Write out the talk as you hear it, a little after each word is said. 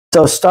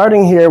So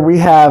starting here, we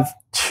have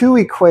two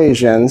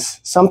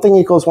equations, something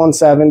equals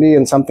 170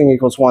 and something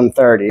equals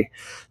 130.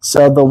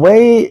 So the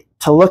way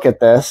to look at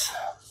this,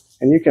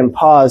 and you can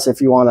pause if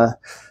you want to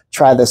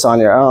try this on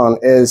your own,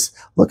 is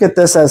look at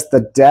this as the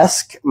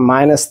desk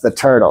minus the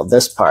turtle,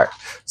 this part.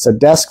 So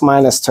desk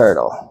minus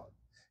turtle,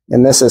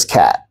 and this is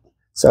cat.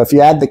 So if you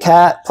add the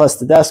cat plus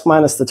the desk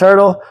minus the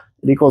turtle,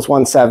 it equals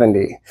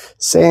 170.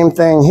 Same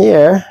thing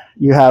here,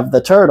 you have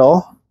the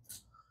turtle,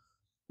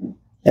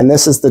 and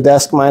this is the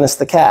desk minus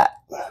the cat.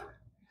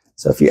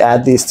 So if you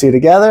add these two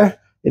together,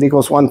 it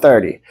equals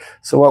 130.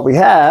 So what we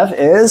have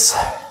is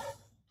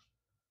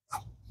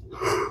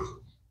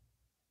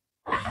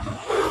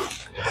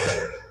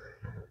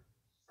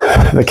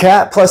the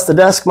cat plus the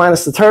desk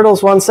minus the turtle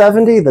is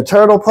 170. The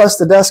turtle plus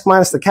the desk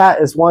minus the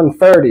cat is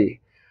 130.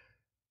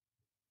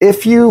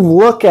 If you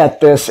look at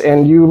this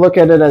and you look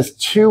at it as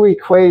two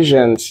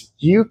equations,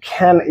 you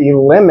can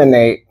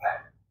eliminate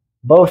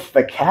both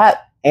the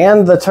cat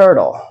and the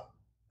turtle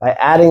by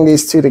adding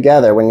these two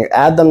together. When you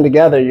add them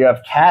together, you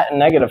have cat and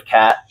negative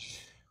cat,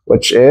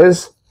 which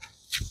is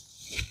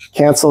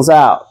cancels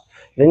out.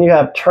 Then you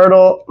have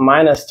turtle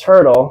minus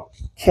turtle,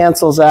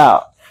 cancels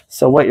out.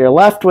 So what you're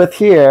left with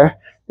here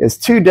is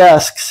two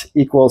desks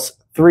equals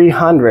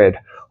 300,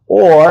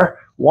 or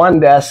one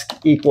desk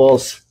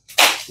equals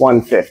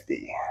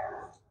 150.